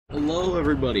Hello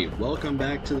everybody, welcome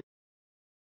back to the...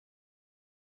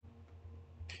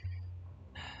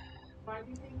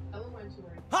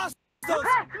 Hostiles!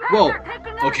 Whoa!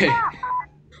 Okay.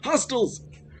 Hostiles!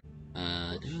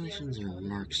 Demolitions are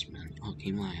marksmen.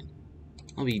 Okay, man.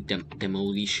 I'll be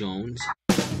demolitions.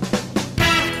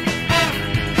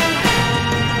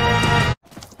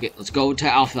 Okay, let's go to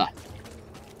Alpha.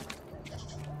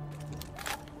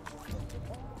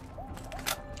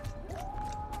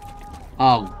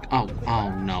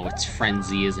 Oh no, it's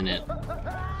Frenzy, isn't it?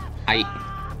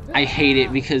 I hate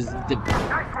it because the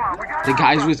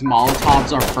guys with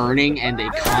Molotovs are burning and they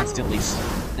constantly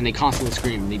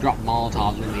scream. They drop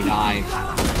Molotovs when they die,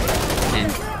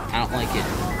 and I don't like it.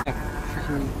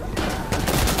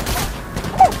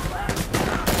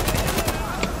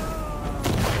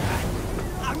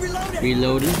 I'm reloading.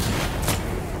 Reloading.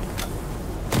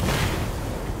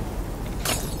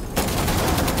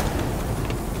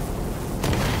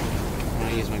 I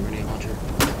use my grenade launcher.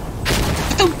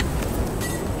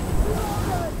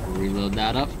 Reload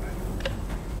that up.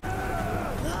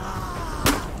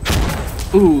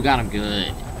 Ooh, got him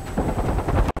good.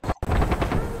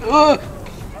 The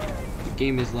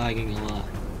game is lagging a lot.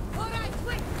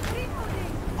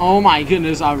 Oh my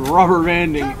goodness, I'm rubber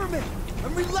banding. I'm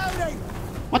reloading.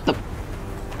 What the?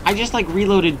 I just like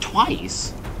reloaded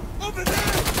twice. Over there.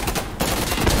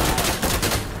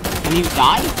 Can you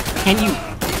die? Can you?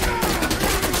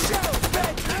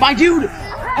 My dude!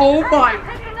 Oh my!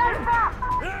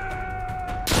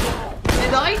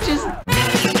 Did I just?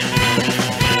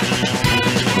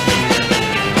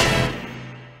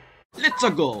 Let's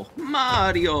go,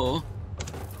 Mario.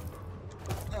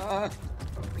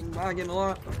 Been lagging a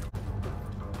lot.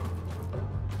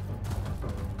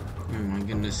 Oh my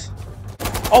goodness!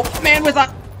 Oh man, with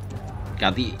that,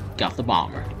 got the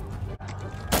bomber.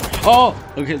 Oh,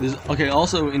 okay.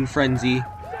 Also in Frenzy,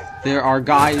 there are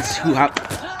guys who have.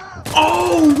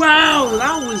 Oh wow,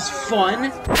 that was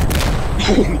fun!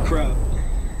 Holy crap!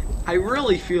 I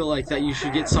really feel like that you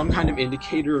should get some kind of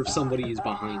indicator if somebody is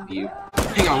behind you.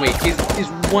 Hang on, wait. Is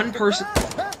one person?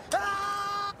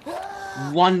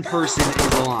 One person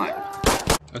is alive.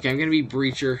 Okay, I'm gonna be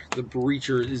Breacher. The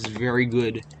Breacher is very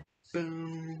good.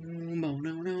 Boom! Oh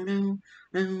no no no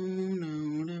no no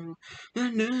no no.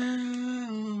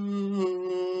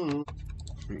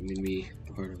 I'm gonna be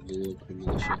part of the local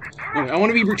militia. Anyway, I want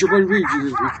to be Breacher.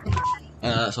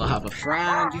 So I have a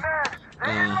frag, a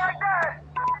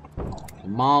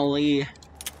molly,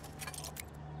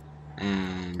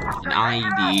 and an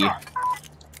ID.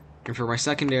 And for my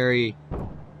secondary,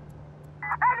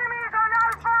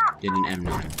 get an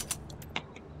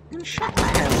M9. Shut the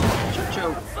hell up,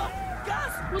 Joe.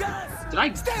 Did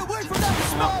I? Stay away from that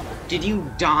smoke. Did you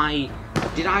die?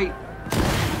 Did I?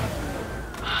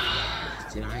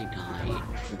 Did I die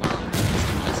while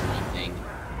customizing my thing?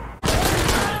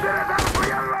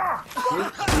 Please,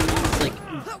 like,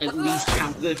 at least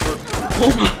have the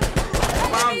oh my!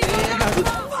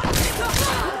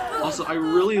 Wow, also, I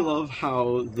really love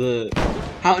how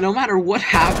no matter what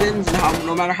happens, and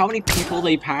no matter how many people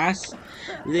they pass,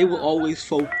 they will always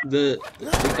the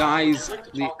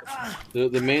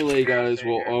melee guys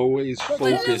will always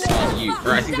focus on you.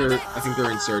 Or I think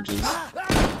they're insurgents.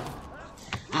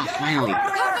 Ah, finally.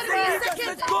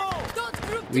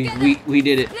 We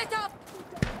did it.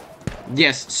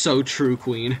 Yes, so true,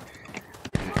 Queen.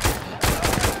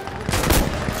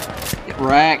 Get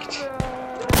wrecked.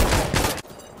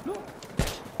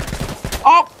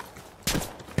 Oh!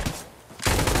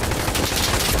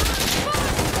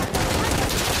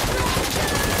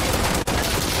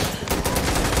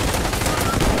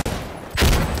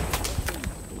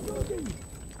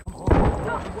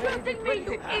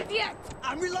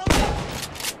 I'm reloading.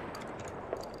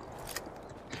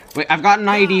 Wait, I've got an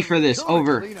ID for this.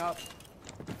 Over.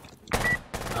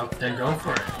 Oh, then go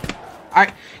for it.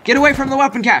 Alright, get away from the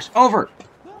weapon cache. Over.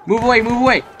 Move away, move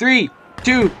away. 3,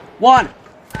 2, 1.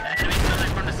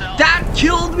 That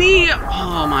killed me!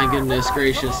 Oh my goodness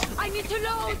gracious. I need to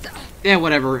load. Yeah,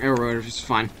 whatever. It's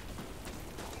fine.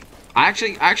 I'm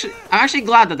actually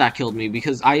glad that killed me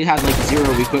because I had like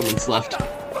 0 equipments left.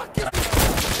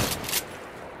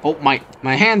 Oh, my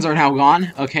hands are now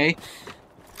gone. Okay.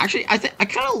 Actually, I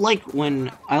kind of like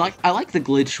when I like the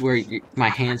glitch where my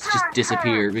hands just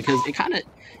disappear because it kind of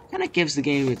gives the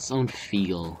game its own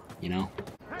feel, you know.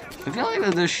 I feel like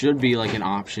that there should be like an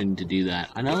option to do that.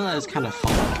 I know that it's kind of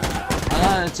fun. I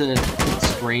know it's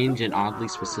strange and oddly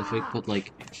specific, but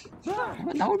like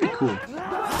that would be cool.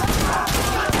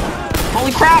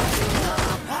 Holy crap!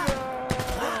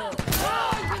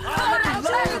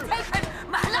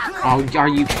 Oh, are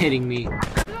you kidding me?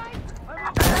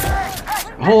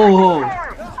 Oh!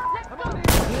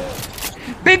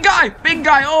 Big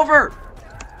guy, over!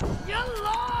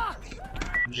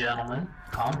 Gentlemen,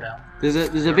 calm down. There's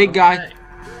a big guy.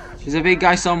 There's a big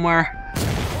guy somewhere.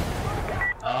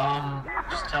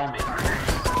 Just tell me.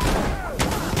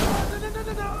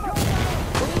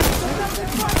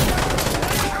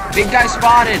 Big guy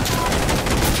spotted.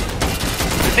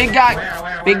 Big guy.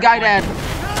 Where? Big guy dead.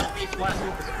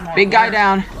 Big guy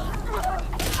down.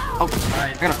 Oh,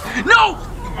 I gotta. No!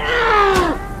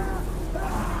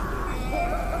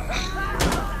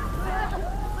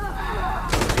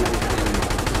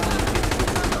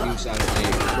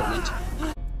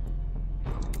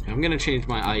 I'm gonna change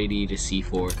my ID to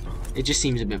C4. It just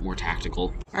seems a bit more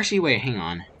tactical. Actually, wait, hang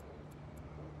on.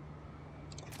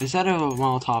 Instead of a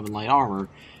Molotov and light armor,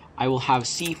 I will have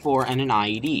C4 and an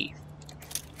IED.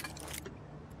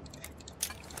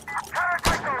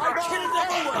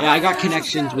 Yeah, I got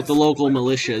connections with the local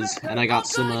militias, and I got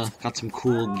some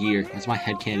cool gear. That's my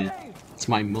headcannon. It's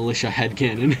my militia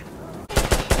headcannon.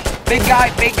 Big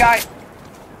guy, big guy.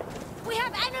 We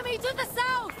have enemy to the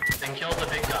south. Then kill the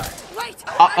big guy. Wait.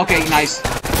 Okay, nice.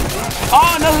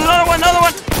 Oh, another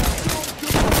one.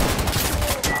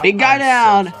 Big guy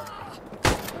down.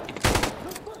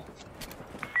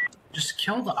 Just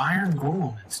kill the iron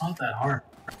golem. It's not that hard.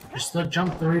 Just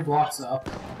jump 3 blocks up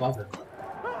above it.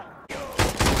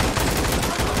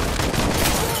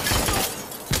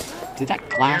 Did that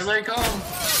glass? Here they come.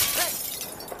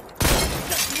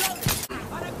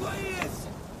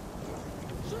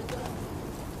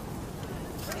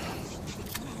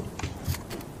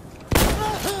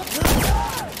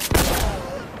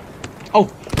 Oh,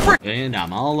 frick! And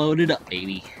I'm all loaded up,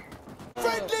 baby.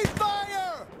 Friendly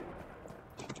fire!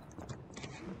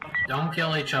 Don't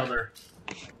kill each other.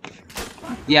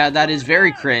 Yeah, that is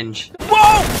very cringe.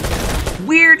 Whoa!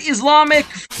 Weird Islamic.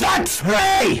 That's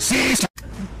racist!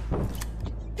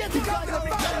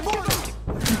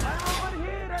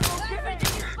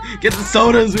 Get the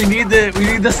sodas. We need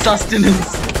the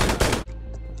sustenance.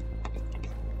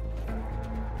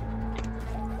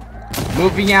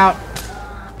 Moving out.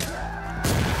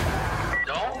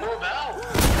 Don't move out.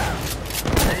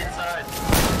 Stay inside.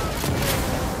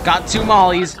 Got 2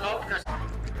 mollies.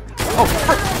 Oh,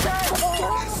 frick.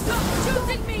 Stop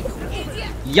shooting me, idiot.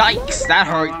 Yikes! That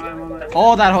hurt.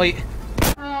 Oh, that hurt.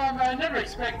 I never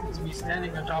expected to be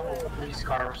standing on top of a police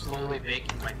car slowly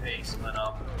baking my face, but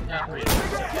yeah, pretty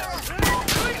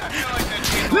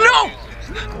No!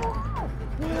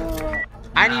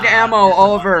 I need ammo.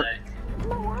 Over.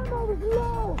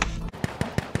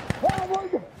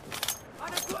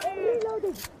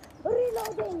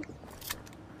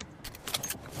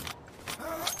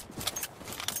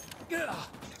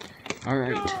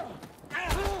 Alright.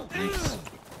 Nice.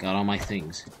 Got all my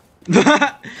things.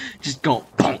 Just go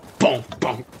boom, boom,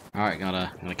 boom. Alright,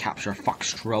 gotta capture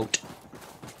Foxtrot.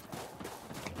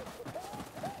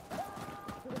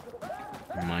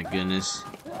 Oh my goodness.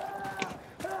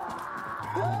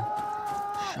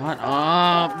 Shut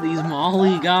up, these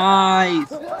Molly guys.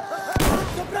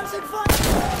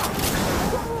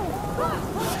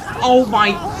 Oh my,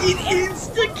 it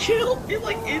insta-killed! It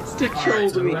like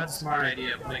insta-killed me. That's a smart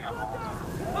idea, putting a hole.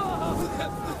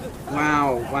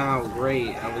 Wow,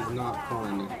 great. That was not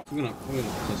fun. I'm gonna play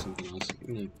something else.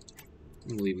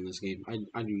 I'm leaving this game.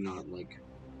 I do not like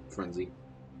Frenzy.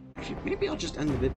 Actually, maybe I'll just end the video.